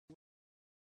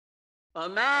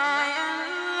وما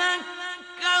يذكر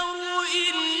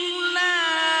إلا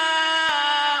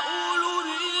أولو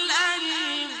الألباب.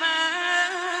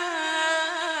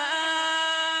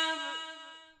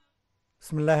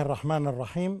 بسم الله الرحمن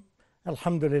الرحيم.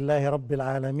 الحمد لله رب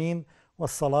العالمين،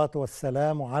 والصلاة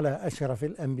والسلام على أشرف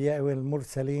الأنبياء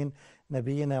والمرسلين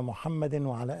نبينا محمد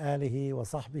وعلى آله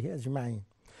وصحبه أجمعين.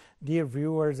 Dear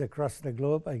viewers across the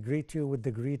globe, I greet you with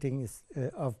the greetings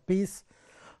of peace,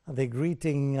 the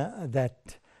greeting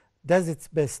that does its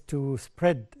best to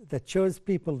spread, that shows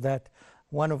people that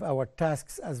one of our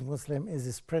tasks as Muslim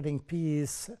is spreading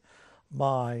peace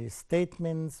by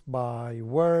statements, by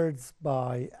words,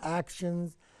 by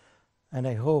actions. And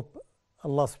I hope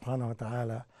Allah subhanahu wa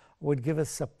ta'ala would give us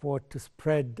support to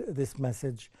spread this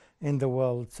message in the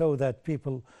world so that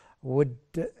people would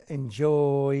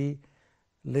enjoy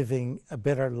living a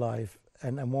better life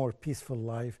and a more peaceful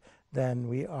life than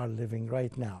we are living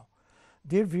right now.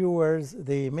 Dear viewers,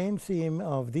 the main theme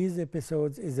of these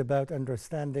episodes is about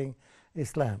understanding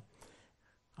Islam.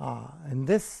 In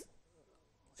this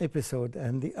episode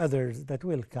and the others that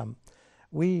will come,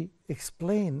 we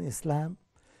explain Islam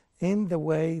in the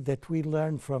way that we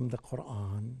learn from the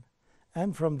Quran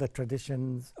and from the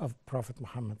traditions of Prophet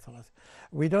Muhammad.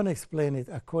 We don't explain it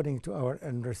according to our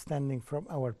understanding from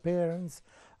our parents,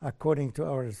 according to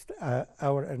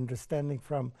our understanding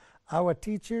from our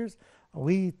teachers.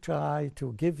 We try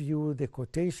to give you the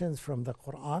quotations from the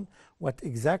Quran, what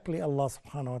exactly Allah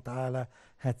subhanahu wa ta'ala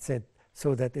had said,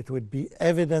 so that it would be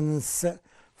evidence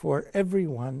for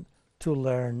everyone to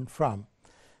learn from.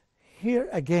 Here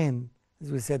again, as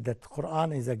we said, that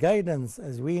Quran is a guidance,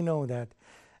 as we know that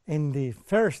in the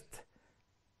first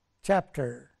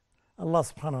chapter, Allah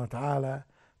subhanahu wa ta'ala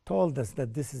told us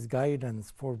that this is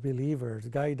guidance for believers,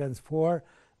 guidance for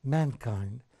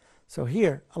mankind. So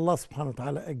here, Allah subhanahu wa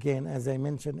ta'ala, again, as I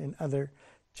mentioned in other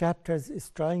chapters, is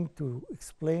trying to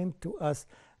explain to us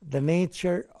the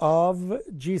nature of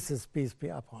Jesus, peace be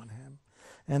upon him,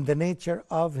 and the nature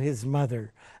of his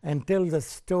mother, and tell the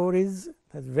stories,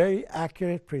 that very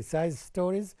accurate, precise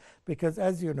stories, because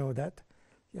as you know that,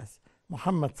 yes,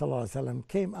 Muhammad sallallahu alaihi wasallam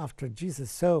came after Jesus.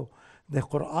 So the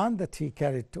Quran that he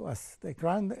carried to us, the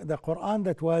Quran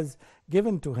that was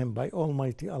given to him by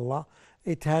Almighty Allah,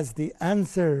 it has the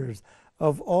answers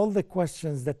of all the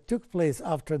questions that took place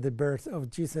after the birth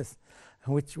of Jesus,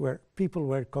 which people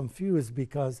were confused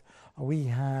because we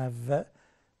have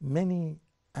many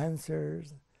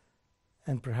answers,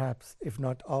 and perhaps, if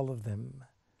not all of them,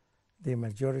 the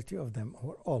majority of them,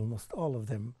 or almost all of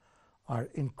them, are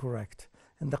incorrect.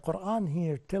 And the Quran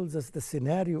here tells us the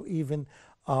scenario even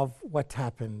of what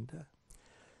happened.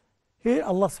 Here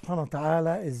Allah subhanahu wa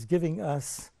ta'ala is giving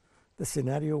us the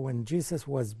scenario when Jesus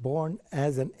was born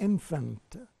as an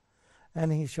infant,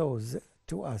 and he shows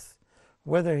to us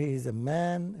whether he is a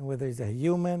man, whether he's a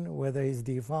human, whether he's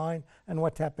divine, and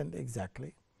what happened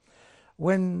exactly.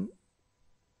 When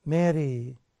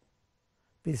Mary,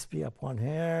 peace be upon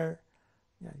her,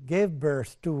 gave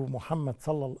birth to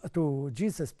to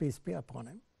Jesus, peace be upon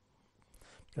him,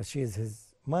 because she is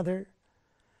his mother.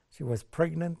 She was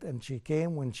pregnant, and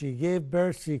when she gave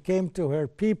birth, she came to her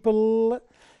people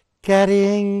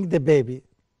carrying the baby.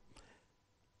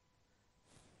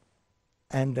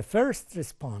 And the first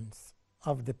response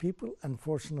of the people,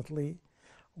 unfortunately,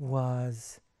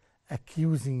 was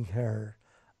accusing her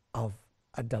of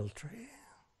adultery.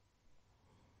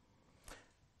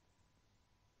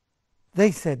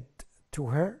 They said to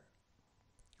her,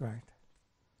 right,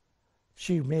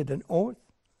 she made an oath,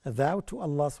 a vow to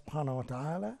Allah subhanahu wa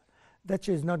ta'ala, that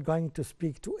she is not going to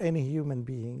speak to any human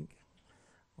being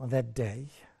on that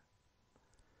day.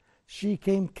 She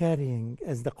came carrying,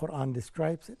 as the Quran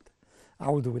describes it,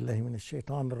 A'udhu billahi minash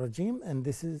shaitanir rajim, and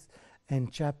this is in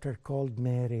chapter called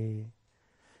Mary.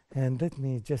 And let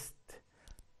me just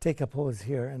take a pause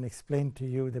here and explain to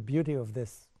you the beauty of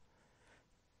this.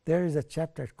 There is a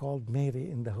chapter called Mary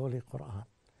in the Holy Quran.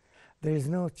 There is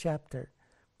no chapter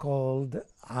called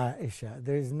Aisha.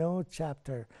 There is no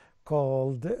chapter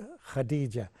called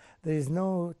Khadija. There is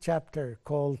no chapter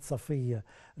called Safiya.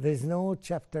 There is no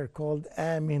chapter called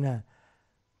Amina.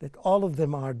 That all of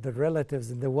them are the relatives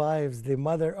and the wives, the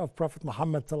mother of Prophet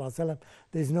Muhammad sallallahu alaihi wasallam.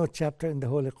 There is no chapter in the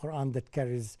Holy Quran that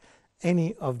carries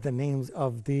any of the names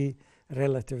of the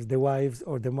relatives, the wives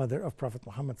or the mother of Prophet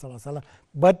Muhammad sallallahu alaihi wasallam.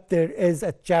 But there is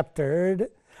a chapter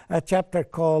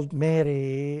called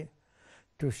Mary,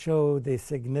 to show the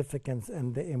significance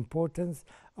and the importance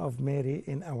of Mary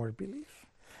in our belief,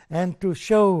 and to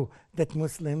show that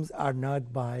Muslims are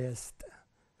not biased.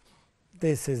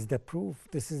 This is the proof,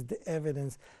 this is the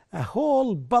evidence, a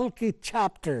whole bulky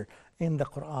chapter in the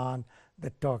Quran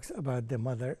that talks about the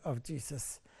mother of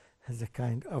Jesus has a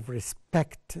kind of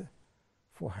respect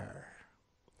for her.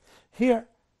 Here,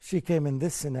 she came in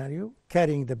this scenario,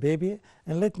 carrying the baby,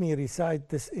 and let me recite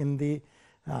this in the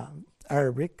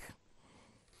Arabic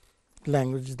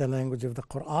language, the language of the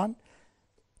Quran.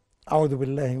 أعوذ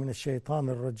بالله من الشيطان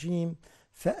الرجيم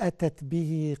فأتت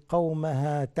به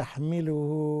قومها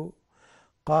تحمله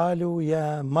قالوا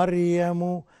يا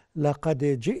مريم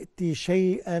لقد جئت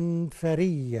شيئا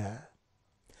فريا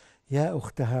يا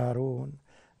أخت هارون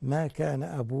ما كان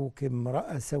أبوك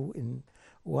امرأ سوء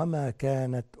وما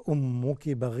كانت أمك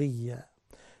بغيا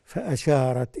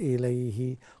فأشارت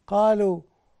إليه قالوا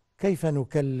كيف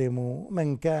نكلم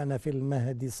من كان في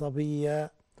المهد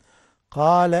صبيا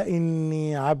قال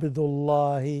إني عبد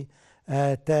الله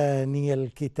آتاني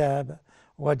الكتاب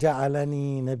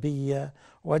وجعلني نبيا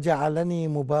وجعلني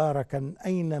مباركا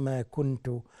أينما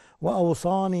كنت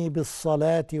وأوصاني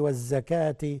بالصلاة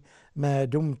والزكاة ما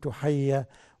دمت حيا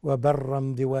وبرا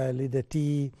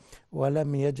بوالدتي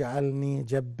ولم يجعلني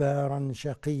جبارا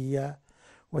شقيا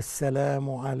والسلام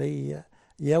علي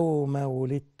يوم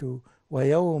ولدت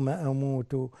ويوم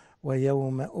أموت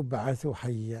ويوم أبعث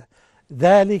حيا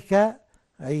ذلك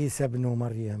عيسى ابن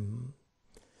مريم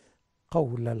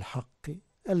قول الحق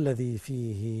الذي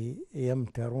فيه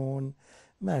يمترون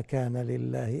ما كان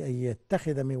لله أن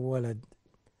يتخذ من ولد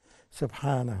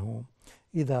سبحانه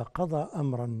إذا قضى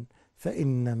أمرا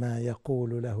فإنما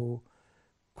يقول له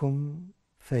كن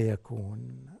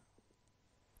فيكون.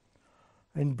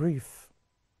 In brief,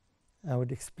 I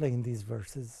would explain these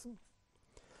verses.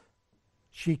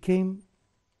 She came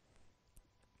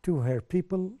to her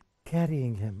people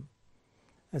carrying him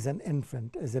as an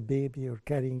infant, as a baby, or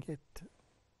carrying it.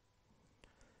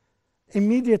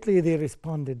 Immediately they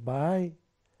responded by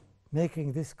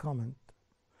making this comment: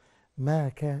 ما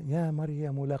كان يا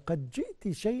مريم لقد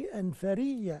جئت شيئا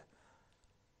فريا.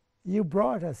 You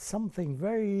brought us something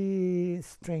very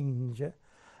strange.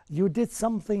 You did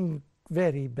something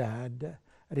very bad,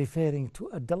 referring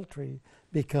to adultery,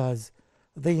 because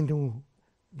they knew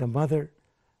the mother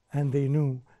and they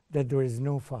knew that there is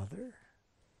no father.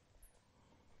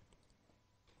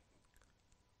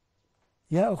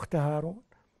 يا أخت هارون,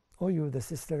 O you, the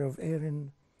sister of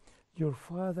Aaron, your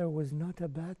father was not a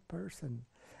bad person,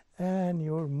 and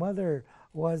your mother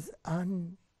was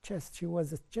unchaste. She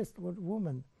was a chaste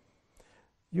woman.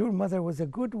 Your mother was a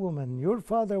good woman. Your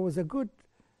father was a good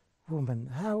woman.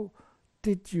 How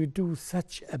did you do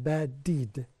such a bad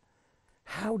deed?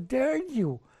 How dare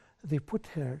you? They put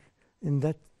her in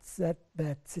that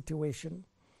bad situation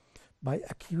by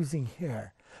accusing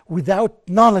her without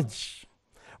knowledge,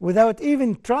 without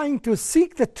even trying to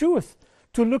seek the truth,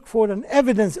 to look for an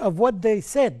evidence of what they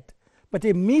said. But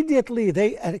immediately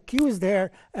they accused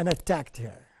her and attacked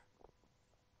her.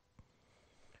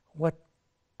 What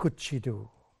could she do?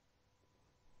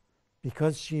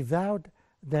 Because she vowed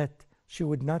that she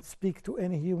would not speak to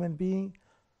any human being,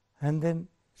 and then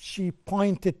she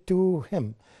pointed to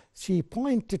him. She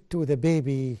pointed to the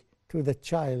baby, to the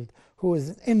child who was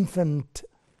an infant,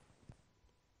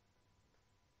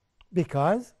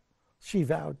 because she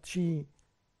vowed, she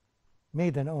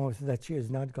made an oath that she is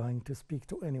not going to speak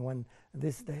to anyone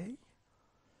this day.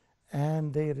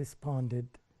 And they responded,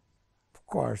 of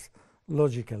course,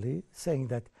 logically, saying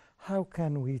that how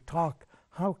can we talk,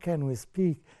 how can we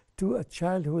speak to a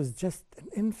child who is just an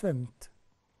infant?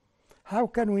 How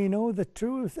can we know the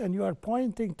truth and you are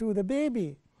pointing to the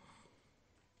baby?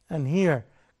 And here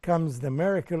comes the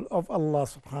miracle of Allah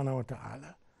subhanahu wa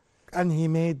ta'ala. And he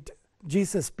made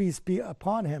Jesus, peace be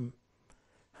upon him,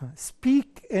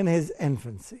 speak in his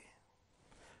infancy,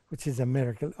 which is a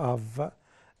miracle of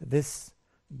this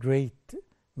great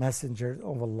messenger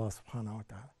of Allah subhanahu wa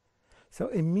ta'ala. So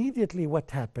immediately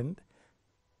what happened?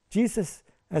 Jesus,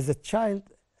 as a child,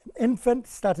 an infant,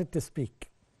 started to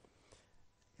speak.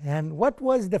 And what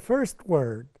was the first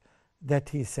word that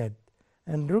he said?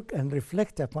 And look and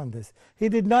reflect upon this. He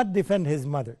did not defend his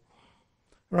mother.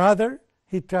 Rather,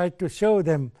 he tried to show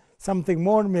them something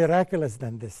more miraculous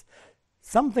than this,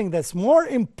 something that's more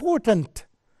important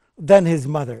than his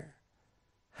mother.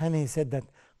 And he said that,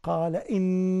 قَالَ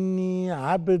إِنِّي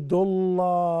عَبْدُ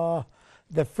اللَّهِ.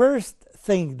 The first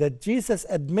thing that Jesus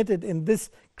admitted in this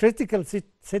critical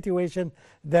situation,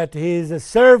 that he is a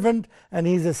servant and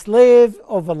he is a slave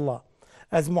of Allah,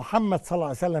 as Muhammad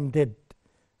sallallahu alaihi wasallam did.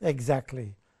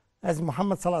 Exactly as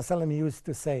Muhammad sallallahu alaihi wasallam used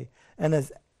to say, and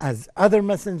as other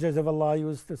messengers of Allah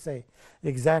used to say.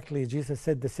 Exactly, Jesus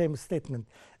said the same statement: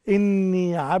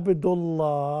 Inni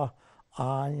abdullah,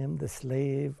 I am the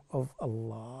slave of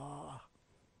Allah.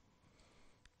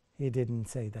 He didn't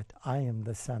say that I am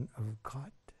the son of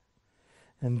God.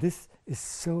 And this is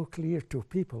so clear to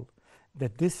people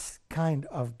that this kind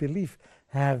of belief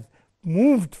have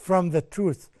moved from the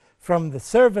truth, from the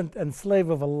servant and slave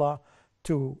of Allah,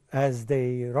 to, as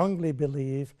they wrongly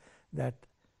believe, that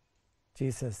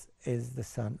Jesus is the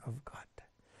Son of God.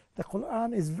 The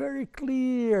Quran is very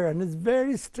clear and is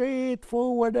very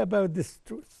straightforward about this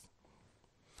truth.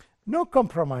 No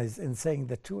compromise in saying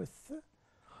the truth,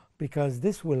 because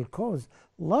this will cause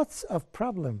lots of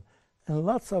problem and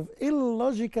lots of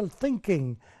illogical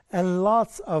thinking and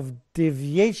lots of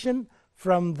deviation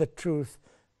from the truth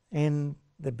in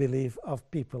the belief of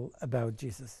people about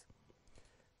Jesus.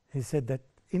 He said that,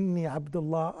 Inni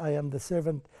Abdullah, I am the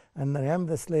servant and I am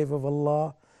the slave of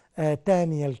Allah.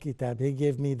 Atani al-kitab, He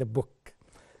gave me the book.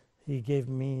 He gave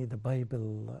me the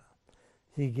Bible.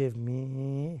 He gave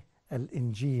me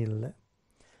al-Injil.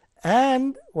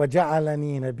 And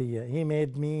وَجَعَلَنِي نَبِيًّا, He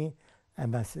made me a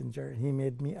messenger. He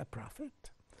made me a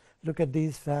prophet. Look at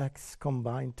these facts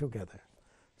combined together.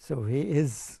 So He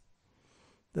is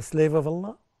the slave of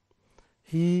Allah.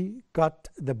 He got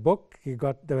the book. He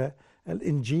got the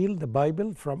Al-Injil, the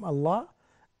Bible, from Allah,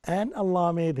 and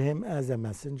Allah made Him as a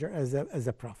messenger, as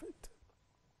a prophet.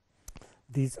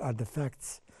 These are the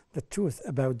facts, the truth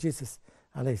about Jesus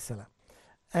alayhi salam.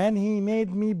 And He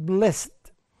made me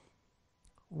blessed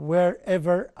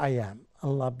wherever I am.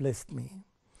 Allah blessed me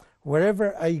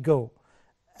wherever I go,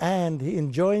 and He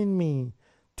enjoined me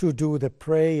to do the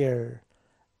prayer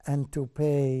and to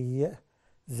pay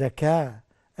zakah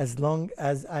as long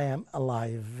as I am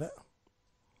alive.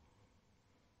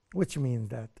 Which means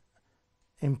that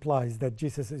implies that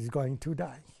Jesus is going to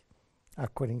die,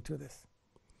 according to this.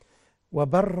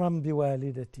 وَبَرًّا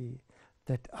بِوَالِدَتِي,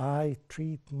 that I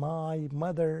treat my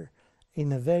mother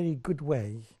in a very good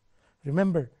way.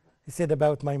 Remember, He said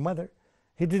about my mother.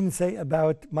 He didn't say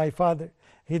about my father.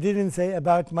 He didn't say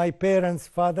about my parents,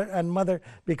 father and mother,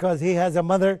 because He has a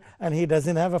mother and He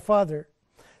doesn't have a father.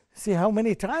 See how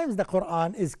many times the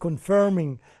Quran is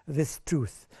confirming this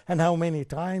truth, and how many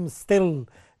times still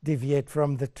deviate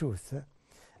from the truth.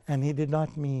 And He did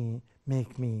not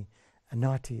make me a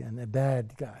naughty and a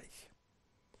bad guy.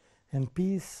 And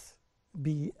peace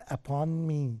be upon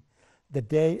me the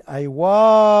day I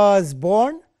was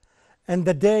born and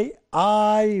the day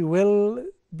I will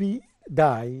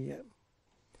die,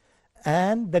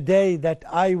 and the day that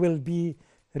I will be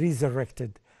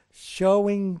resurrected,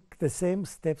 showing the same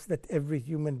steps that every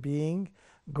human being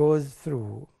goes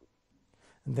through.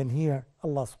 And then here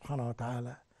Allah subhanahu wa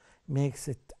ta'ala makes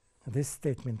this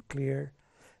statement clear.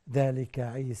 ذَلِكَ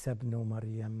عِيسَى ibn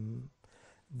Maryam.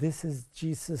 This is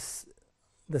Jesus,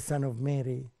 the son of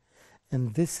Mary,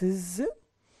 and this is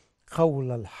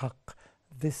قول الحق.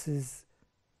 This is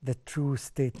the true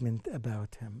statement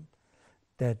about Him,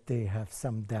 that they have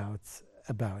some doubts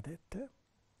about it.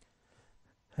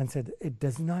 And said, it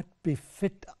does not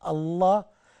befit Allah,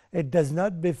 it does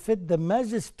not befit the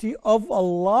majesty of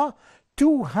Allah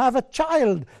to have a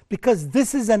child, because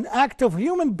this is an act of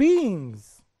human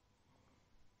beings.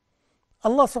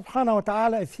 Allah subhanahu wa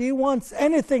ta'ala, if He wants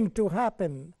anything to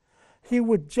happen, He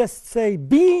would just say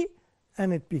be,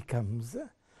 and it becomes.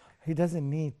 He doesn't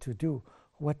need to do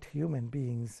what human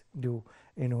beings do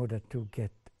in order to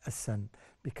get a son,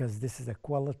 because this is a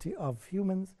quality of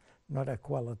humans, not a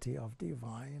quality of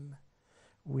divine.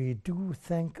 We do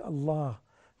thank Allah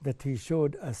that He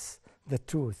showed us the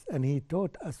truth, and He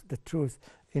taught us the truth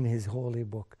in His holy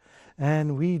book.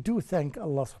 And we do thank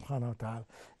Allah subhanahu wa ta'ala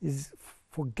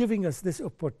for giving us this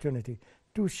opportunity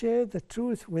to share the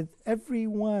truth with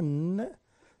everyone,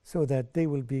 so that they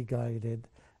will be guided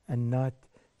and not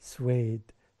swayed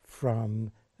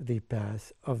from the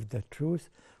path of the truth.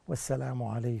 Wassalamu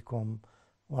alaikum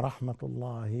wa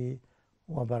rahmatullahi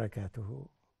wa barakatuhu.